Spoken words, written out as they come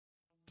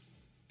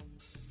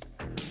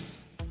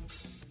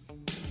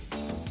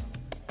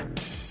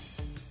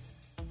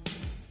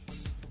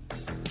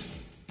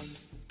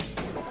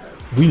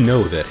We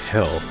know that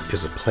hell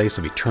is a place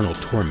of eternal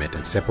torment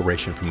and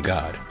separation from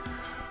God.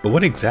 But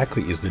what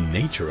exactly is the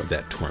nature of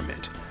that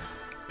torment?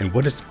 And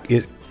what is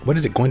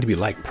it going to be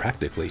like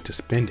practically to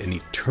spend an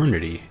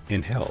eternity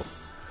in hell?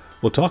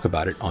 We'll talk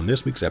about it on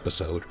this week's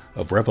episode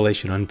of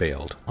Revelation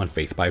Unveiled on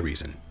Faith by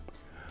Reason.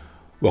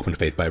 Welcome to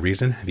Faith by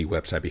Reason. The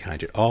website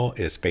behind it all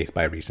is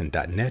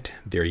faithbyreason.net.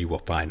 There you will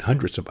find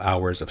hundreds of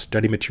hours of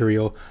study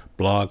material,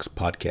 blogs,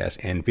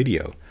 podcasts, and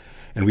video.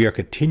 And we are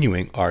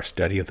continuing our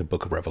study of the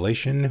book of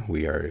Revelation.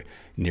 We are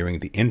nearing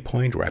the end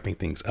point, wrapping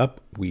things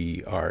up.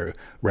 We are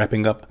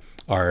wrapping up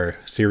our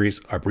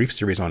brief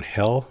series on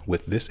hell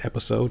with this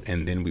episode,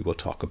 and then we will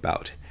talk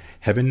about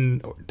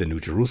heaven, the New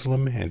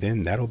Jerusalem, and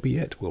then that'll be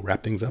it. We'll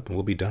wrap things up and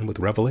we'll be done with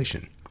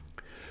Revelation.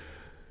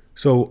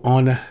 So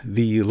on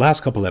the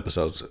last couple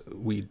episodes,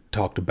 we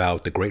talked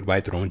about the great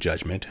white throne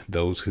judgment,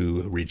 those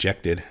who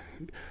rejected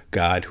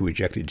God, who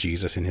rejected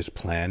Jesus and his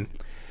plan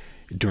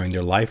during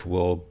their life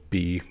will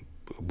be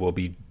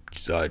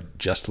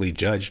justly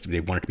judged. They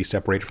wanted to be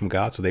separated from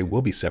God, so they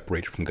will be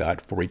separated from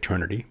God for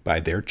eternity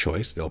by their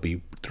choice. They'll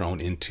be thrown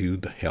into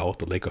the hell,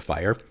 the lake of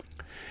fire.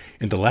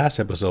 In the last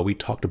episode, we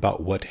talked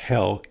about what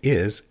hell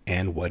is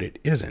and what it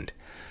isn't,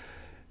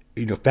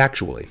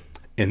 factually.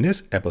 In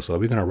this episode,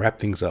 we're going to wrap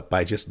things up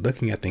by just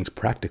looking at things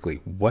practically.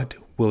 What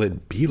will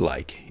it be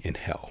like in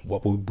hell?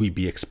 What will we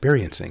be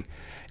experiencing?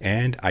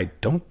 And I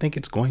don't think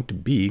it's going to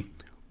be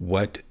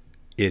what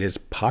it is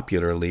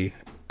popularly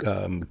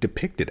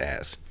depicted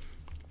as.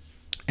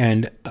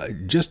 And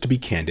just to be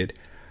candid,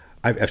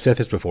 I've said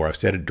this before, I've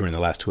said it during the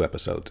last two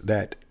episodes,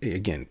 that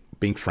again,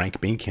 being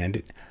frank, being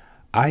candid,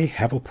 I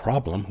have a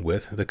problem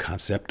with the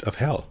concept of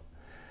hell.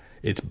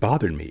 It's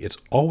bothered me. It's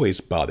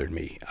always bothered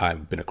me.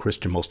 I've been a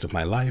Christian most of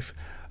my life.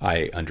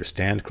 I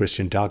understand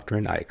Christian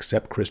doctrine. I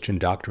accept Christian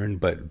doctrine,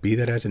 but be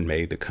that as it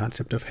may, the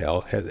concept of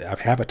hell, I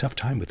have a tough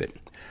time with it.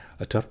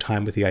 A tough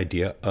time with the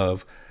idea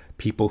of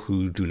people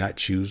who do not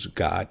choose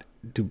God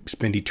to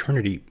spend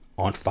eternity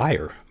on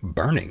fire,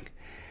 burning.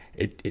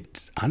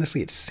 It's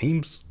honestly, it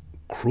seems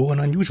cruel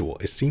and unusual.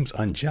 It seems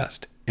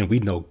unjust. And we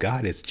know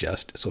God is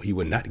just, so he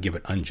would not give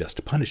an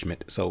unjust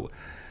punishment. So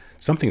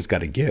something's got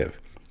to give.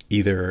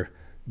 Either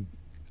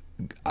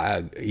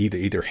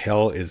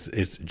hell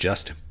is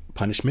just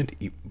punishment,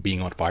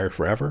 being on fire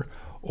forever,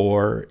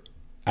 or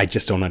I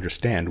just don't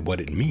understand what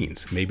it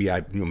means. Maybe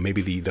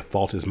the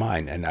fault is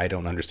mine and I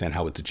don't understand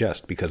how it's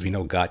just, because we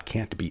know God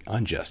can't be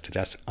unjust.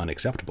 That's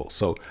unacceptable.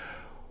 So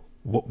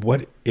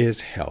what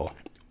is hell?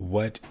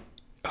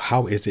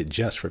 How is it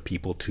just for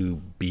people to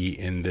be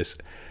in this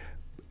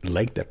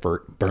lake that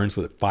burns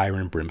with fire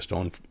and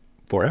brimstone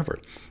forever?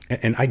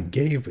 And I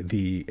gave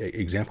the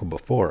example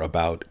before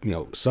about,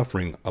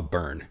 suffering a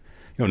burn,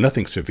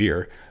 nothing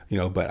severe,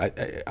 but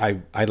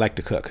I like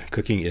to cook.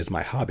 Cooking is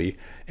my hobby.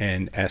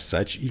 And as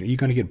such, you're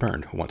going to get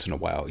burned once in a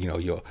while.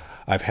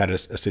 I've had a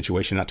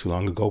situation not too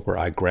long ago where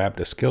I grabbed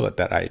a skillet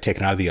that I had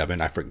taken out of the oven.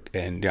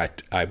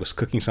 I was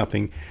cooking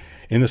something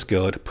in the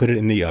skillet, put it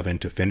in the oven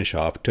to finish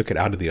off, took it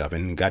out of the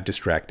oven, got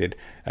distracted.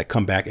 I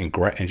come back and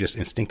just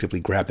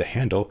instinctively grabbed the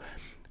handle,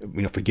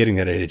 forgetting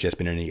that it had just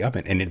been in the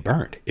oven, and it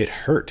burned. It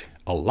hurt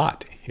a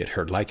lot. It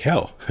hurt like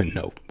hell.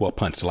 No, well,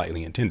 pun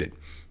slightly intended.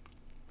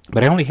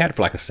 But I only had it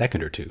for like a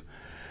second or two.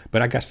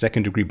 But I got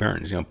second-degree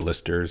burns,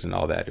 blisters and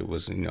all that. It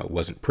was, it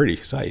wasn't pretty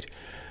sight.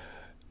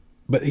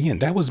 But again,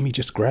 that was me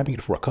just grabbing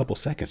it for a couple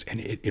seconds, and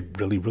it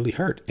really, really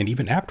hurt. And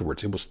even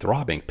afterwards, it was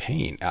throbbing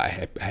pain. I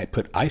had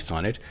put ice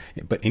on it,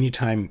 but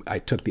anytime I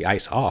took the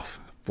ice off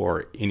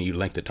for any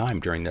length of time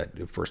during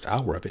that first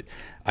hour of it,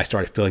 I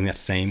started feeling that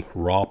same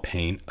raw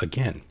pain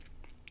again.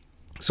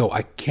 So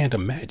I can't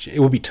imagine. It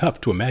would be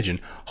tough to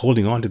imagine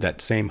holding on to that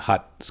same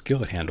hot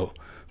skillet handle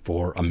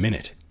for a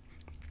minute.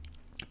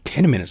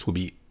 10 minutes would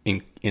be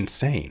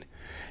insane.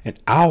 An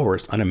hour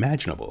is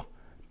unimaginable.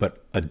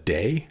 But a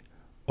day,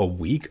 a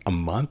week, a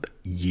month,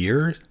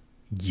 years,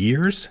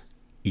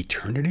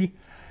 eternity,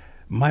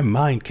 my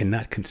mind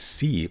cannot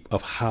conceive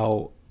of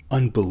how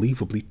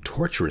unbelievably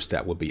torturous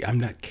that would be. I'm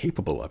not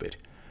capable of it.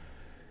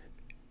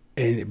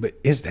 But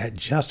is that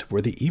just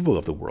for the evil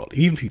of the world?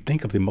 Even if you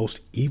think of the most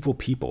evil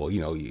people,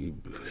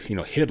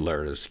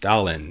 Hitler,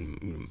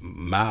 Stalin,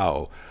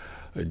 Mao,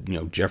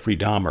 Jeffrey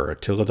Dahmer,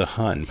 Attila the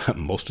Hun,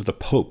 most of the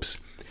popes,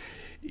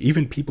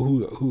 even people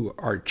who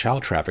are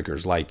child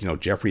traffickers like,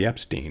 Jeffrey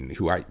Epstein,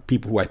 who are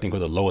people who I think are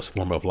the lowest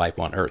form of life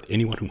on earth.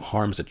 Anyone who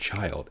harms a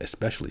child,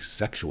 especially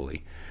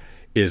sexually,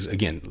 is,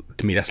 again,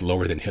 to me, that's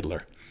lower than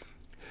Hitler.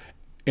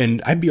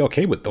 And I'd be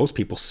okay with those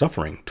people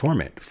suffering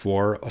torment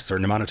for a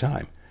certain amount of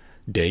time,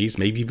 days,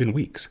 maybe even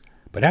weeks.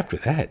 But after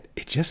that,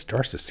 it just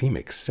starts to seem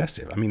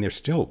excessive. I mean, they're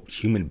still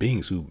human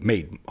beings who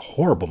made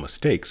horrible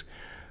mistakes,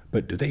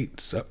 but do they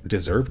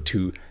deserve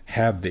to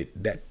have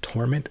that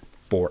torment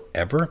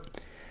forever?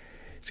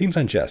 Seems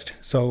unjust.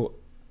 So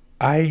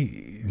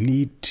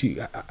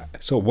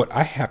so what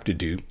I have to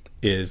do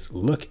is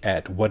look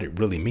at what it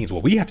really means.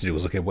 What we have to do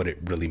is look at what it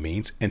really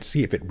means and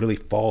see if it really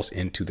falls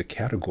into the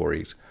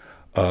categories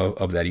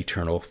of that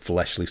eternal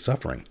fleshly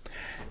suffering.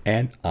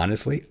 And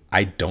honestly,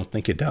 I don't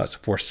think it does,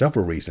 for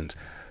several reasons.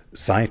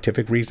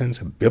 scientific reasons,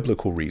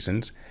 biblical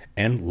reasons,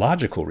 and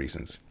logical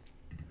reasons.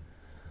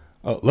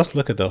 Let's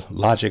look at the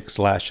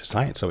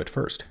logic/science of it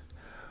first.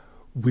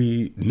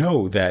 We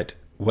know that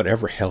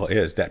whatever hell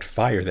is, that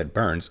fire that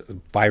burns,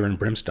 fire and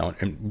brimstone,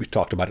 and we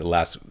talked about it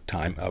last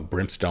time.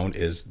 Brimstone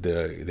is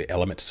the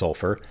element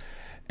sulfur,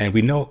 and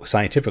we know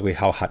scientifically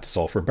how hot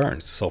sulfur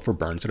burns. Sulfur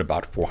burns at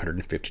about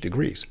 450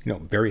 degrees,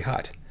 very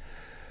hot.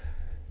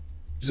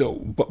 So,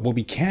 but what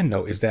we can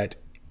know is that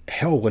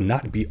hell will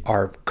not be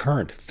our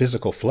current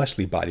physical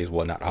fleshly bodies.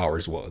 Well, not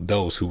ours. Well,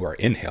 those who are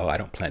in hell, I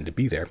don't plan to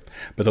be there,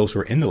 but those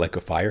who are in the lake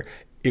of fire,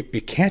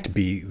 it can't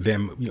be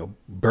them,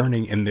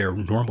 burning in their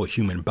normal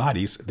human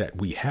bodies that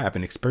we have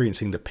and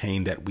experiencing the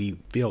pain that we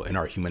feel in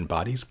our human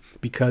bodies.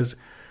 Because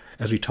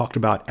as we talked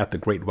about at the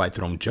Great White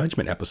Throne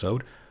Judgment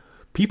episode,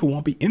 people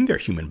won't be in their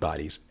human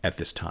bodies at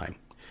this time.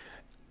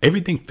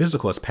 Everything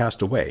physical has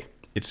passed away.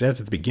 It says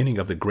at the beginning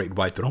of the Great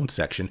White Throne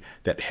section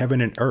that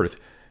heaven and earth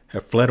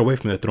have fled away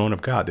from the throne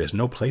of God. There's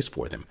no place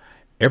for them.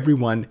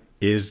 Everyone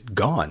is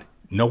gone.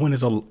 No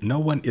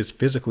one is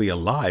physically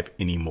alive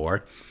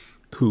anymore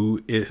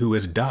who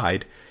has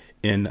died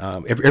in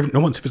no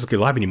one's physically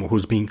alive anymore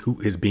who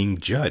is being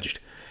judged.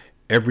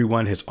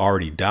 Everyone has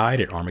already died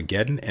at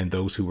Armageddon, and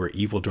those who were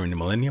evil during the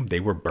millennium,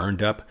 they were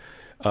burned up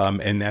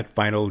in that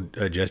final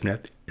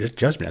judgment at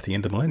the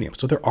end of the millennium.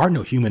 So there are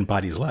no human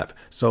bodies left.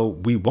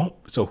 So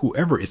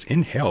whoever is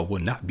in hell will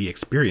not be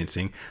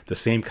experiencing the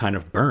same kind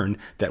of burn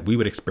that we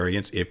would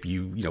experience if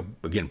you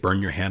again,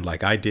 burn your hand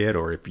like I did,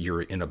 or if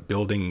you're in a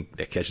building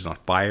that catches on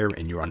fire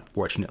and you're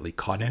unfortunately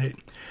caught in it.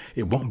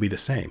 It won't be the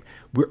same.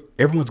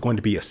 Everyone's going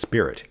to be a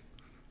spirit.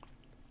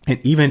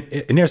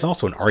 And there's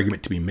also an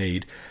argument to be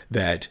made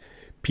that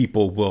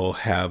evil people will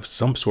have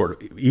some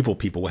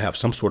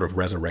sort of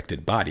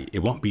resurrected body. It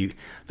won't be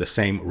the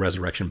same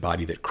resurrection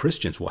body that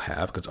Christians will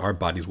have, because our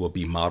bodies will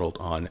be modeled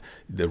on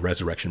the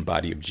resurrection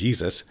body of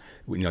Jesus.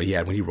 He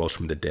had when he rose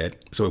from the dead.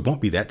 So it won't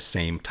be that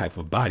same type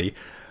of body,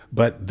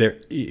 but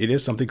it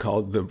is something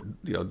called the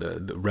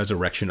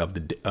resurrection of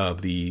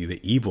the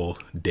evil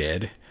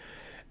dead.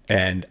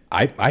 And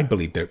I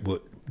believe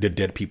that the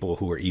dead people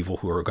who are evil,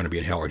 who are going to be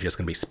in hell, are just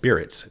going to be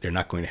spirits. They're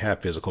not going to have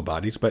physical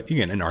bodies. But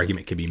again, an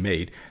argument can be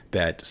made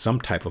that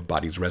some type of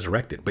body is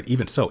resurrected. But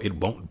even so, it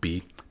won't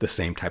be the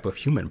same type of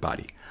human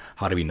body.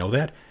 How do we know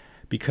that?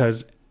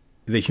 Because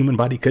the human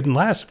body couldn't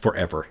last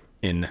forever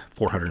in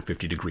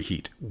 450 degree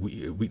heat.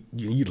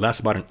 You'd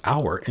last about an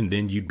hour, and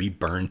then you'd be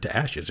burned to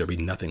ashes. There'd be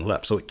nothing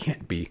left. So it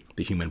can't be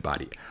the human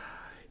body.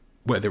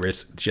 Whether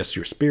it's just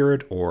your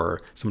spirit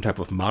or some type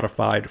of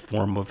modified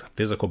form of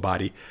physical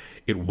body,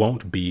 it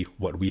won't be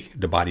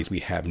the bodies we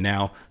have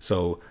now.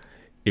 So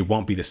it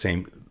won't be the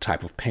same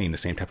type of pain, the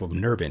same type of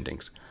nerve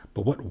endings.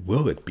 But what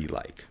will it be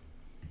like?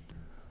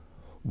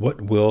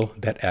 What will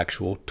that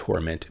actual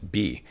torment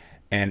be?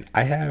 And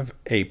I have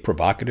a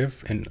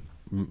provocative and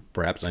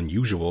perhaps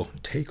unusual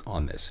take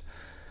on this.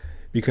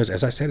 Because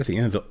as I said at the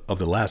end of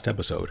the last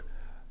episode,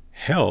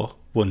 hell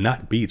will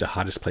not be the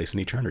hottest place in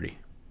eternity.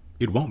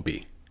 It won't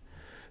be.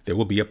 There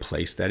will be a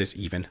place that is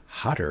even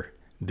hotter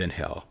than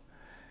hell.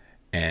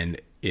 And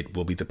it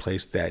will be the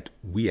place that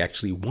we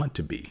actually want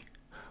to be.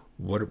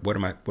 What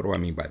do I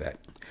mean by that?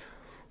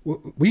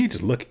 We need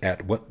to look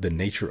at what the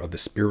nature of the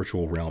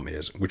spiritual realm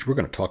is, which we're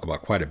going to talk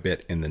about quite a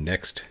bit in the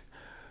next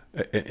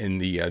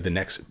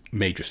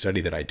major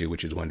study that I do,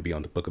 which is going to be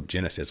on the book of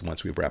Genesis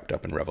once we've wrapped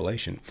up in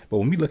Revelation. But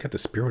when we look at the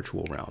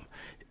spiritual realm,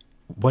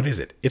 what is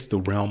it? It's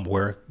the realm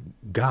where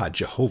God,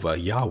 Jehovah,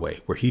 Yahweh,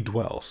 where he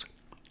dwells.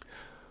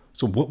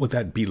 So what would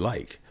that be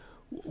like?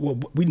 Well,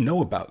 we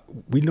know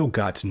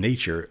God's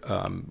nature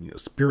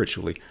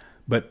spiritually,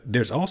 but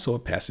there's also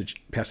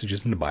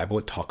passages in the Bible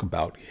that talk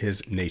about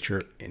his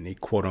nature in a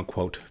quote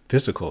unquote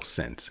physical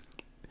sense.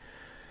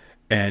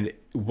 And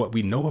what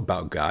we know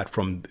about God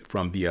from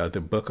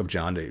the book of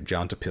John,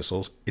 John's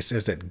epistles, it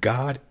says that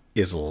God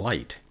is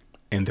light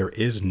and there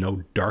is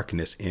no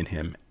darkness in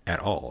him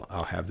at all.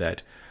 I'll have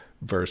that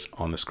verse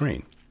on the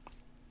screen.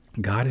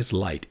 God is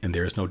light and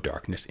there is no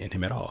darkness in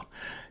him at all.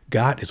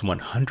 God is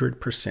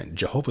 100%,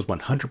 Jehovah's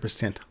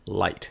 100%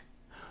 light.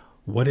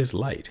 What is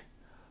light?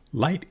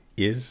 Light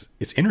is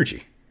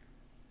energy.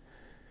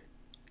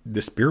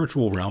 The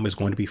spiritual realm is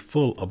going to be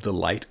full of the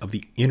light of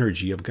the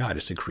energy of God.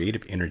 It's the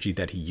creative energy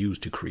that he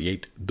used to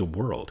create the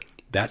world.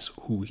 That's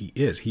who he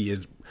is. He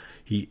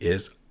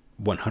is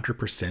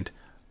 100%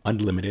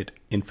 unlimited,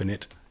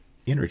 infinite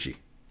energy.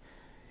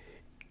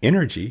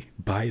 Energy,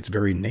 by its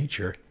very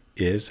nature,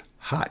 is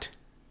hot.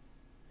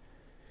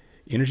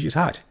 Energy is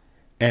hot.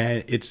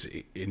 And it's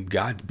in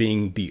God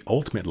being the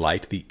ultimate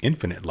light, the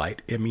infinite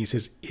light. It means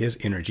his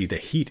energy, the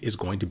heat, is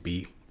going to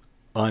be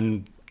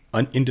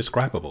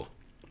indescribable.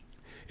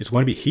 It's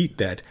going to be heat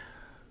that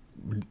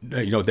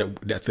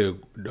the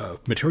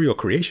material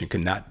creation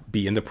cannot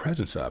be in the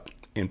presence of.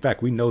 In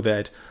fact, we know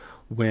that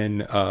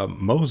when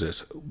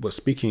Moses was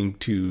speaking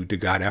to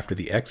God after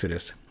the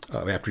Exodus,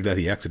 after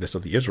the Exodus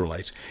of the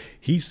Israelites,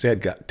 he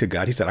said to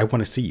God, he said, "I want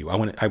to see you.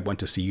 I want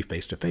to see you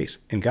face to face."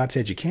 And God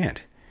said, "You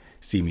can't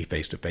see me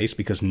face to face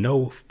because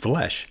no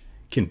flesh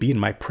can be in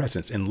my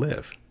presence and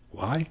live."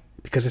 Why?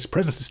 because his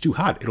presence is too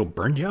hot. It'll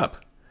burn you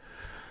up.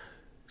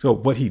 So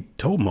what he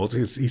told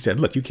Moses, he said,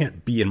 look, you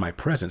can't be in my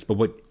presence, but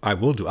what I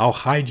will do, I'll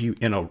hide you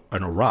in a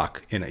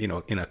rock, in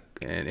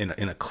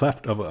a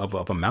cleft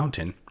of a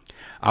mountain.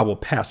 I will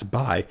pass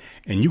by,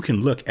 and you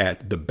can look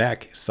at the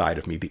back side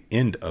of me, the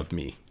end of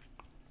me.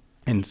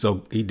 And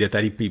so he did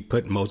that. He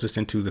put Moses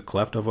into the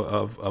cleft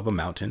of a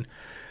mountain.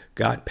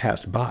 God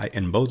passed by,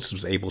 and Moses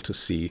was able to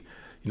see,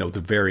 the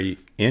very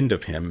end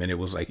of him. And it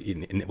was like,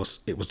 it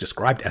was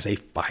described as a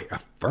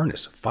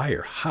furnace,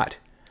 fire, hot.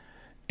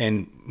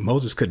 And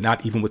Moses could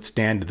not even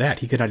withstand that.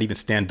 He could not even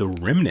stand the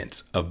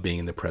remnants of being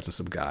in the presence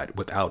of God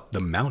without the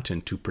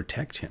mountain to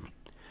protect him.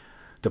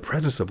 The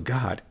presence of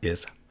God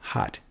is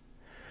hot.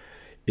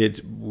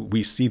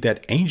 We see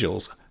that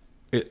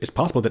it's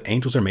possible that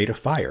angels are made of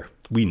fire.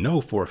 We know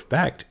for a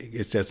fact,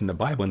 it says in the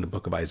Bible, in the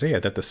book of Isaiah,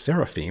 that the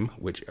seraphim,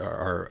 which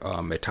are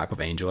a type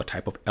of angel, a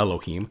type of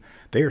Elohim,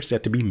 they are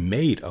said to be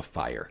made of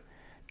fire,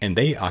 and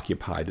they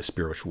occupy the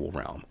spiritual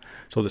realm.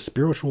 So the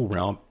spiritual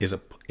realm is a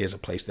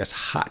place that's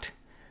hot.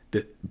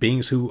 The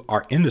beings who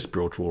are in the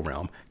spiritual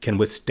realm can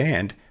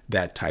withstand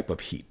that type of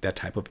heat, that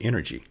type of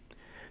energy.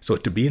 So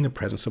to be in the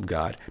presence of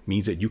God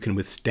means that you can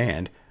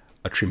withstand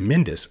a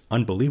tremendous,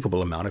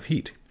 unbelievable amount of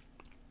heat.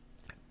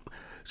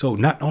 So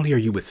not only are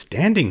you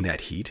withstanding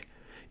that heat,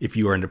 if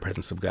you are in the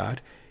presence of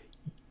God,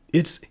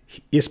 it's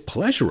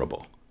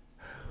pleasurable.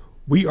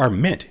 We were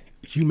meant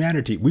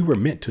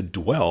to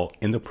dwell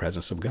in the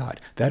presence of God.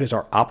 That is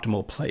our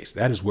optimal place.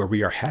 That is where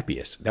we are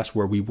happiest. That's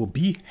where we will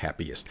be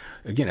happiest.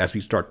 Again, as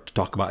we start to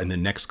talk about in the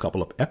next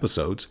couple of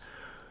episodes,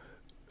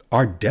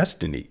 our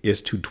destiny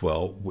is to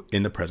dwell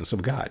in the presence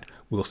of God.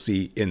 We'll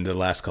see in the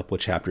last couple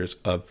of chapters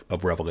of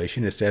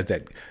Revelation, it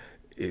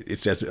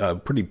says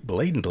pretty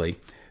blatantly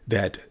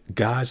that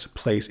God's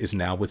place is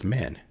now with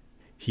men.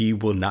 He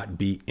will not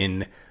be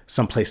in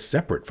some place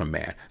separate from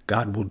man.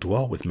 God will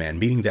dwell with man,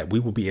 meaning that we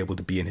will be able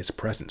to be in his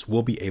presence.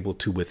 We'll be able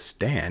to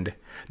withstand,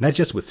 not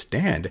just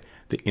withstand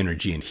the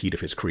energy and heat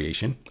of his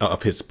creation,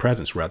 of his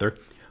presence rather,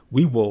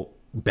 we will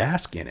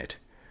bask in it.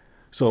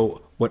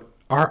 So what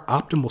our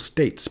optimal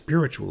state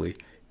spiritually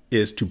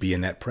is to be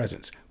in that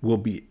presence.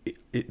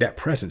 That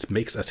presence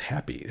makes us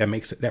happy.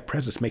 That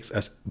presence makes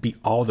us be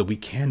all that we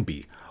can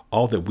be,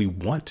 all that we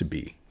want to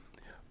be.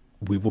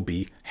 We will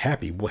be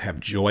happy. We'll have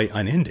joy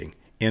unending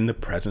in the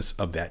presence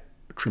of that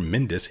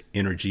tremendous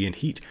energy and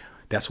heat.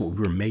 That's what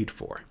we were made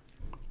for.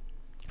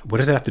 What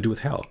does that have to do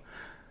with hell?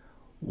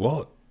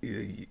 Well,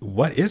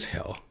 what is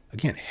hell?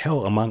 Again,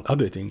 hell, among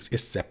other things,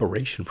 is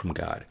separation from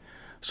God.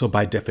 So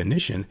by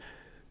definition,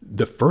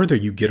 the further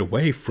you get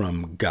away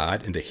from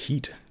God and the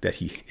heat that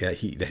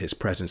his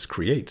presence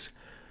creates,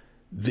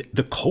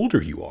 the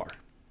colder you are.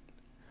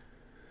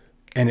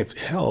 And if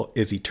hell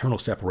is eternal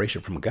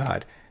separation from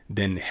God,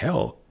 then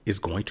hell is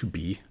going to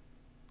be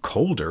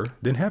colder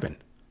than heaven.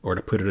 Or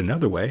to put it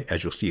another way,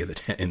 as you'll see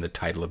in the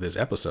title of this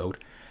episode,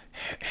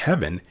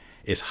 heaven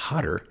is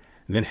hotter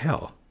than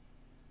hell.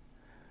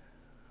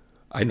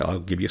 I know, I'll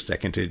give you a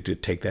second to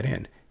take that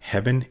in.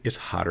 Heaven is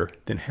hotter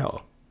than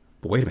hell.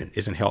 But wait a minute,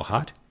 isn't hell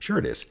hot? Sure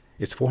it is.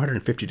 It's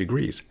 450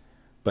 degrees,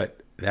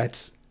 but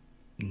that's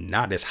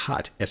not as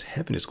hot as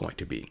heaven is going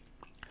to be.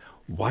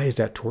 Why is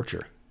that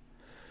torture?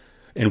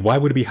 And why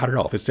would it be hot at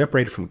all?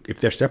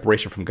 If there's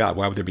separation from God,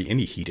 why would there be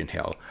any heat in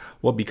hell?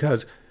 Well,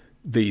 because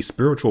the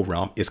spiritual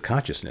realm is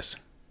consciousness.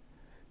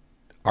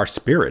 Our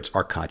spirits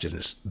are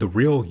consciousness. The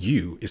real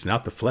you is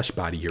not the flesh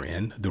body you're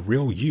in. The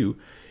real you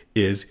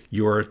is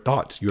your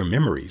thoughts, your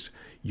memories,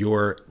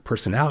 your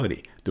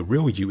personality. The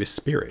real you is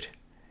spirit.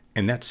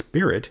 And that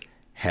spirit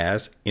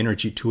has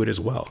energy to it as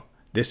well.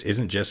 This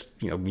isn't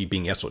just, me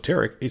being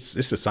esoteric. This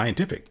is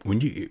scientific.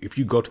 If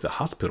you go to the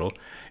hospital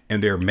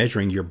and they're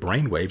measuring your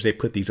brain waves, they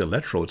put these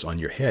electrodes on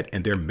your head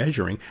and they're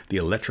measuring the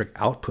electric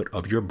output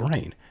of your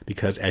brain.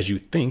 Because as you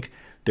think,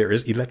 there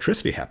is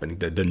electricity happening.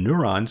 The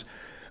neurons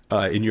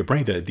in your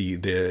brain,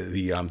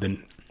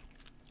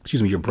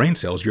 your brain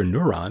cells, your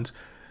neurons,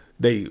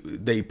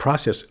 they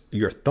process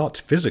your thoughts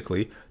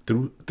physically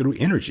through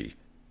energy.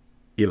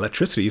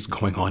 Electricity is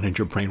going on in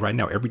your brain right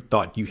now. Every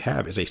thought you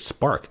have is a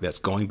spark that's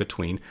going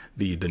between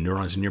the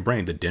neurons in your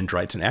brain, the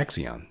dendrites and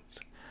axons.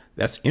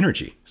 That's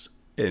energy,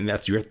 and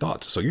that's your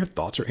thoughts. So your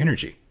thoughts are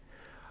energy.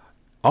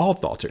 All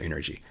thoughts are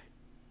energy.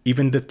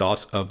 Even the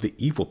thoughts of the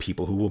evil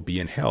people who will be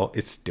in hell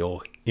is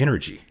still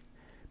energy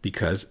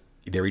because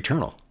they're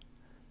eternal.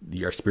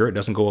 Your spirit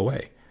doesn't go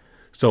away.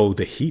 So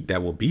the heat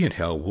that will be in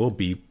hell will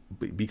be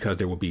because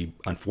there will be,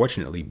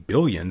 unfortunately,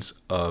 billions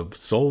of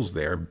souls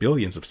there,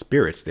 billions of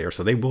spirits there.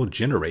 So they will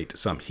generate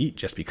some heat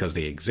just because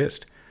they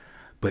exist.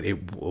 But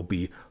it will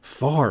be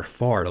far,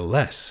 far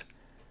less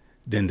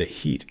than the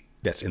heat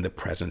that's in the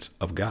presence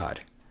of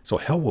God. So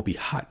hell will be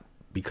hot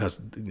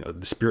because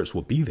the spirits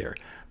will be there,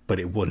 but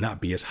it will not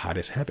be as hot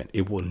as heaven.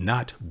 It will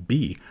not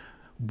be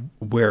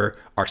where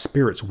our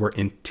spirits were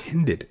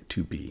intended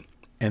to be.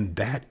 And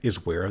that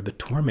is where the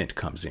torment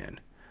comes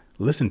in.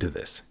 Listen to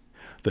this.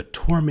 The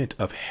torment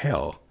of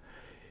hell,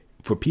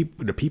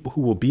 the people who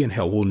will be in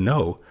hell will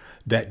know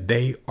that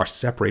they are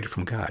separated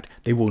from God.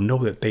 They will know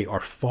that they are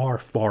far,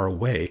 far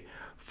away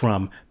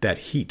from that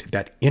heat,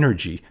 that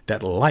energy,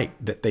 that light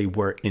that they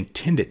were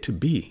intended to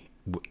be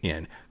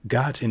in.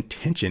 God's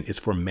intention was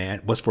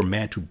for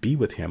man to be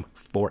with him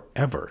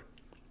forever.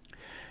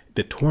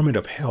 The torment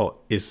of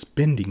hell is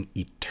spending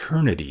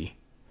eternity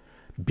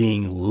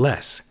being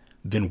less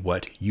than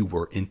what you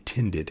were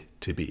intended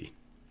to be.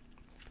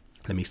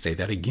 Let me say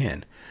that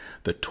again.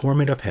 The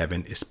torment of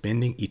heaven is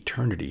spending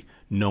eternity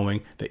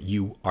knowing that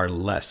you are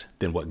less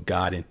than what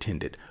God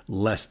intended,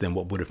 less than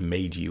what would have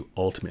made you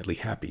ultimately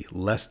happy,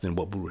 less than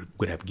what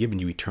would have given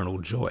you eternal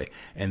joy.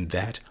 And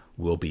that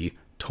will be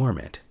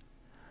torment.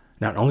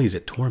 Not only is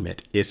it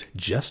torment, it's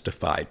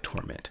justified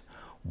torment.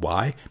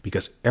 Why?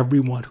 Because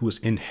everyone who is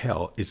in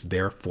hell is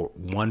there for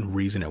one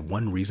reason and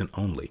one reason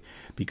only,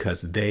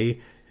 because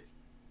they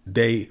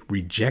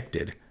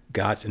rejected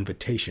God's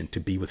invitation to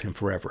be with him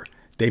forever.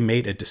 They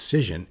made a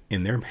decision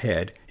in their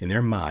head, in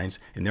their minds,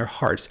 in their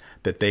hearts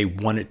that they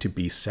wanted to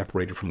be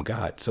separated from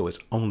God. So it's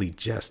only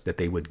just that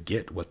they would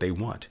get what they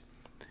want.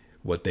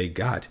 What they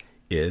got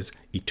is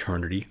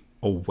eternity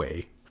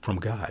away from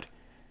God.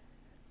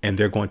 And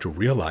they're going to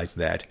realize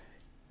that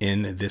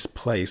in this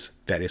place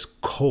that is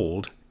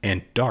cold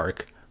and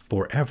dark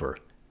forever.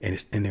 And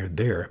they're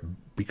there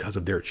because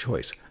of their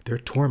choice. Their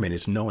torment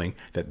is knowing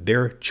that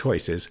their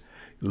choices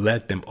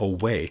led them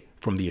away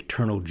from the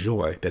eternal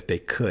joy that they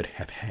could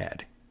have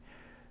had.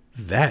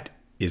 That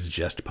is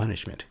just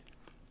punishment.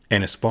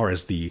 And as far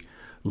as the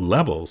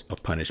levels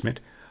of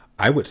punishment,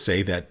 I would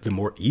say that the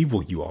more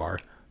evil you are,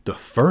 the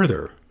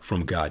further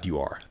from God you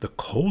are, the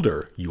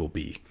colder you will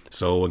be.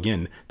 So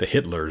again, the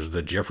Hitlers,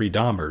 the Jeffrey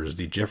Dahmers,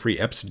 the Jeffrey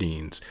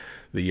Epsteins,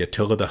 the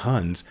Attila the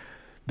Huns,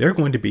 they're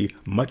going to be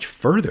much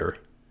further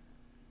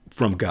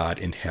from God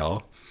in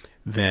hell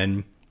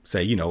than,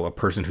 say, a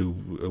person who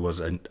was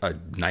a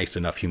nice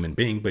enough human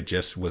being, but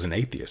just was an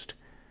atheist.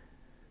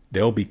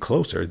 They'll be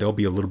closer. They'll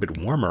be a little bit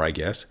warmer, I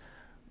guess,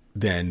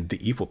 than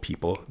the evil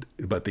people.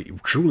 But the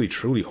truly,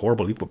 truly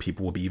horrible evil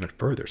people will be even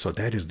further. So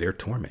that is their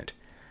torment,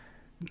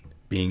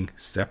 being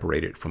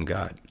separated from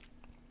God.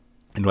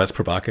 I know that's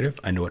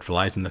provocative. I know it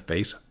flies in the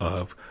face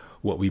of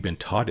what we've been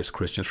taught as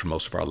Christians for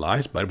most of our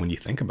lives. But when you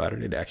think about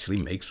it, it actually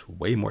makes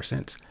way more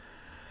sense.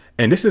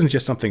 And this isn't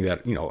just something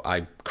that,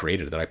 I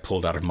created, that I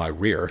pulled out of my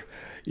rear.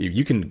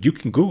 You can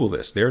Google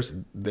this.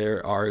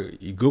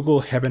 You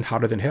Google heaven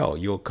hotter than hell.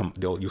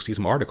 You'll see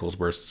some articles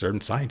where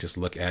certain scientists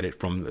look at it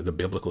from the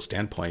biblical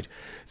standpoint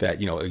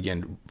that,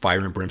 again, fire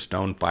and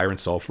brimstone, fire and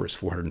sulfur is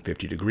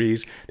 450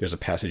 degrees. There's a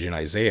passage in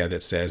Isaiah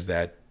that says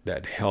that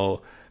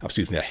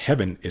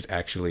heaven is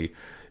actually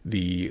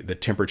the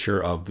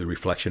temperature of the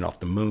reflection off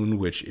the moon,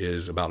 which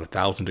is about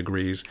 1,000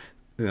 degrees.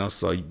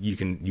 So you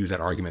can use that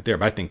argument there.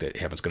 But I think that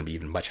heaven's going to be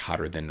even much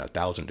hotter than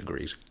 1,000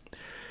 degrees.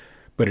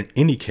 But in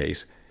any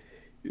case,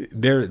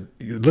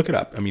 look it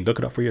up. Look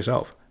it up for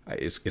yourself.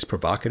 It's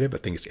provocative. I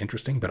think it's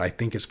interesting, but I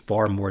think it's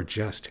far more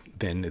just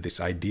than this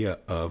idea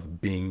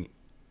of being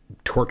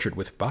tortured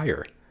with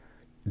fire,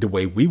 the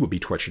way we would be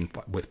tortured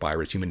with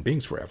fire as human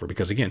beings forever.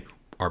 Because again,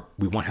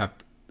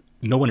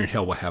 no one in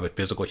hell will have a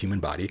physical human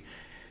body.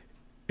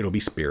 It'll be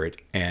spirit.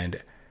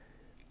 And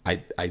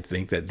I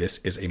think that this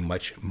is a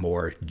much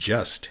more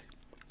just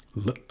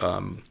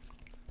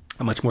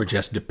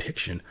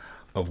depiction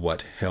of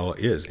what hell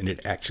is, and it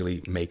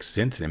actually makes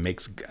sense, and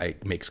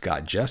it makes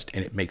God just,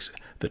 and it makes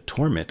the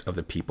torment of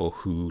the people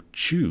who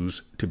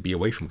choose to be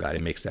away from God,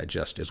 it makes that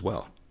just as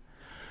well.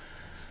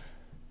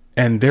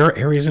 And there are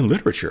areas in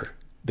literature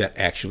that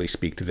actually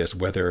speak to this,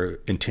 whether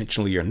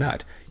intentionally or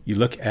not. You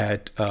look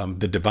at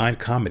the Divine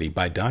Comedy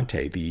by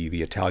Dante,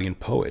 the Italian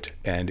poet,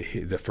 and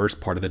the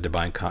first part of the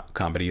Divine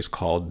Comedy is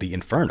called the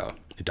Inferno,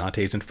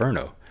 Dante's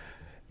Inferno.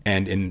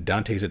 And in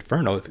Dante's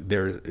Inferno,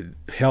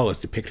 hell is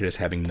depicted as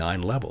having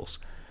 9 levels,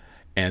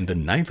 and the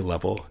 9th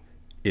level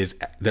is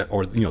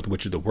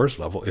which is the worst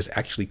level, is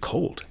actually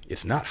cold.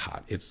 It's not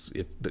hot. It's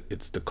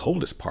the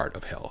coldest part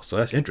of hell. So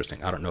that's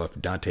interesting. I don't know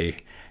if Dante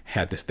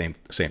had this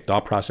same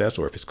thought process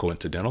or if it's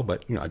coincidental,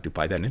 but I do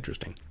find that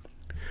interesting.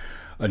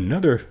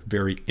 Another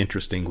very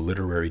interesting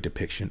literary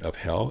depiction of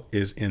hell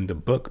is in the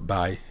book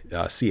by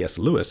C.S.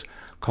 Lewis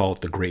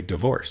called The Great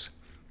Divorce,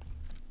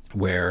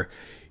 where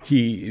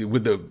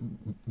with the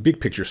big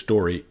picture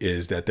story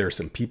is that there are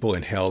some people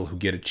in hell who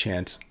get a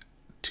chance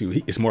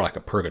to, it's more like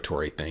a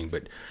purgatory thing,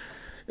 but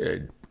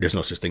there's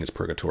no such thing as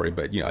purgatory.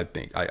 But, I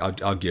think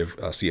I'll give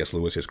C.S.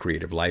 Lewis his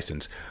creative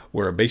license,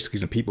 where basically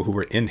some people who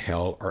were in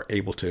hell are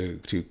able to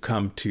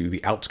come to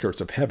the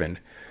outskirts of heaven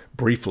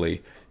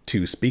briefly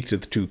to speak to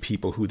the 2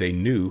 people who they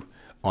knew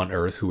on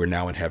earth who are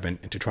now in heaven,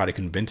 and to try to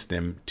convince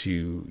them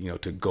to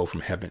go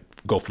from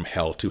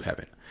hell to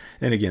heaven.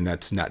 And again,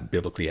 that's not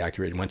biblically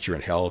accurate. Once you're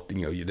in hell,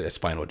 that's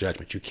final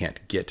judgment. You can't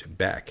get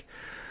back.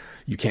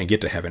 You can't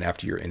get to heaven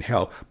after you're in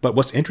hell. But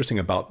what's interesting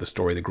about the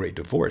story of The Great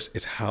Divorce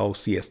is how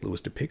C.S.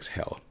 Lewis depicts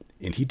hell.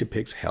 And he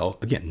depicts hell,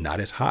 again, not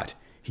as hot.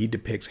 He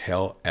depicts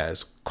hell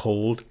as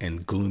cold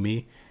and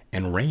gloomy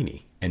and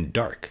rainy and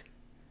dark.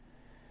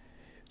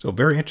 So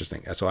very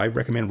interesting. So I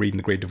recommend reading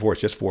The Great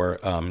Divorce just for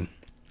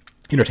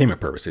entertainment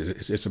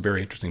purposes. It's a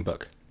very interesting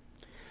book.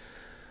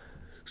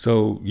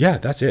 So yeah,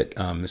 that's it.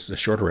 This is a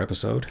shorter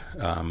episode.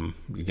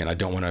 Again, I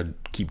don't want to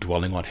keep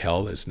dwelling on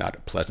hell. It's not a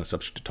pleasant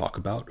subject to talk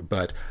about,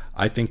 but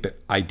I think the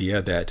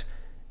idea that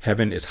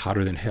heaven is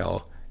hotter than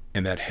hell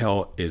and that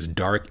hell is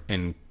dark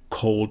and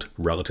cold,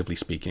 relatively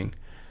speaking,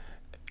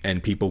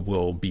 and people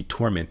will be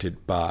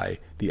tormented by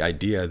the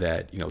idea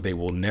that, they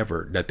will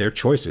never, that their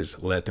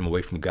choices led them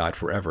away from God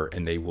forever,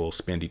 and they will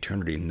spend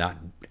eternity not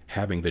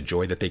having the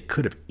joy that they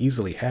could have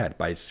easily had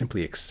by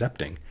simply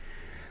accepting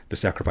the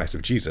sacrifice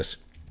of Jesus.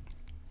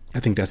 I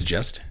think that's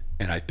just,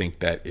 and I think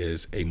that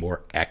is a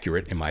more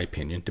accurate, in my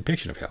opinion,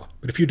 depiction of hell.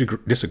 But if you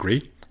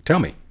disagree, tell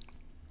me.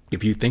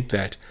 If you think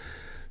that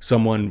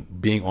someone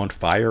being on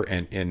fire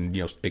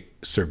and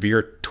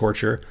severe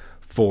torture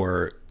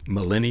for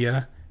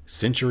millennia,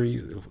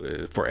 centuries,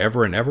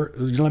 forever and ever,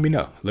 let me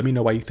know. Let me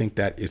know why you think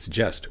that is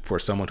just for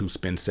someone who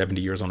spends 70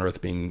 years on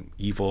earth being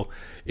evil.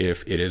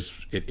 If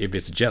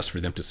it's just for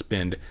them to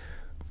spend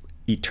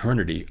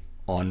eternity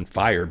on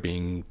fire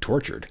being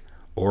tortured,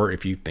 or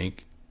if you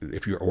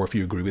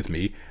agree with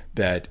me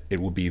that it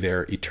will be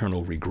their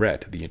eternal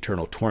regret, the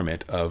eternal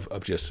torment of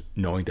just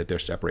knowing that they're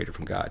separated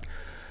from God.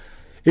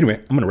 Anyway,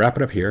 I'm going to wrap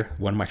it up here.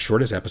 One of my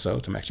shortest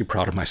episodes. I'm actually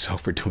proud of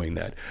myself for doing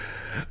that.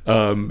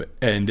 In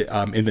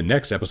the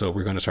next episode,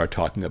 we're going to start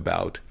talking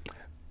about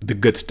the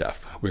good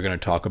stuff. We're going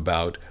to talk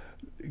about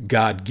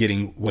God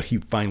getting what he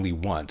finally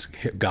wants,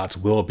 God's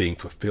will being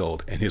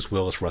fulfilled, and his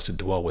will is for us to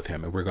dwell with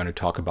him. And we're going to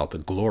talk about the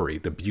glory,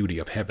 the beauty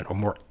of heaven, or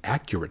more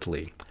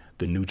accurately,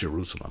 the New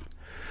Jerusalem.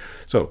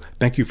 So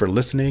thank you for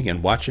listening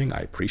and watching.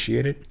 I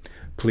appreciate it.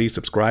 Please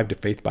subscribe to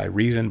Faith by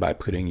Reason by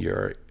putting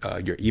your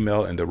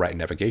email in the right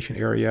navigation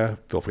area.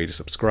 Feel free to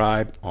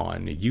subscribe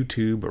on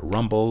YouTube or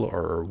Rumble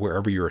or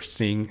wherever you're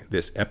seeing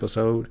this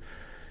episode.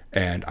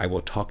 And I will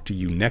talk to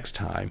you next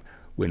time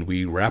when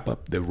we wrap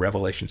up the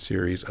Revelation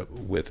series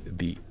with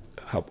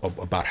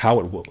how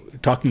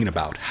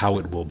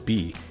it will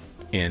be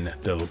in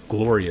the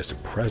glorious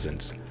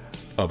presence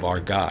of our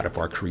God, of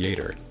our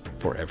Creator,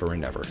 forever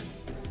and ever.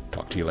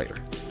 Talk to you later.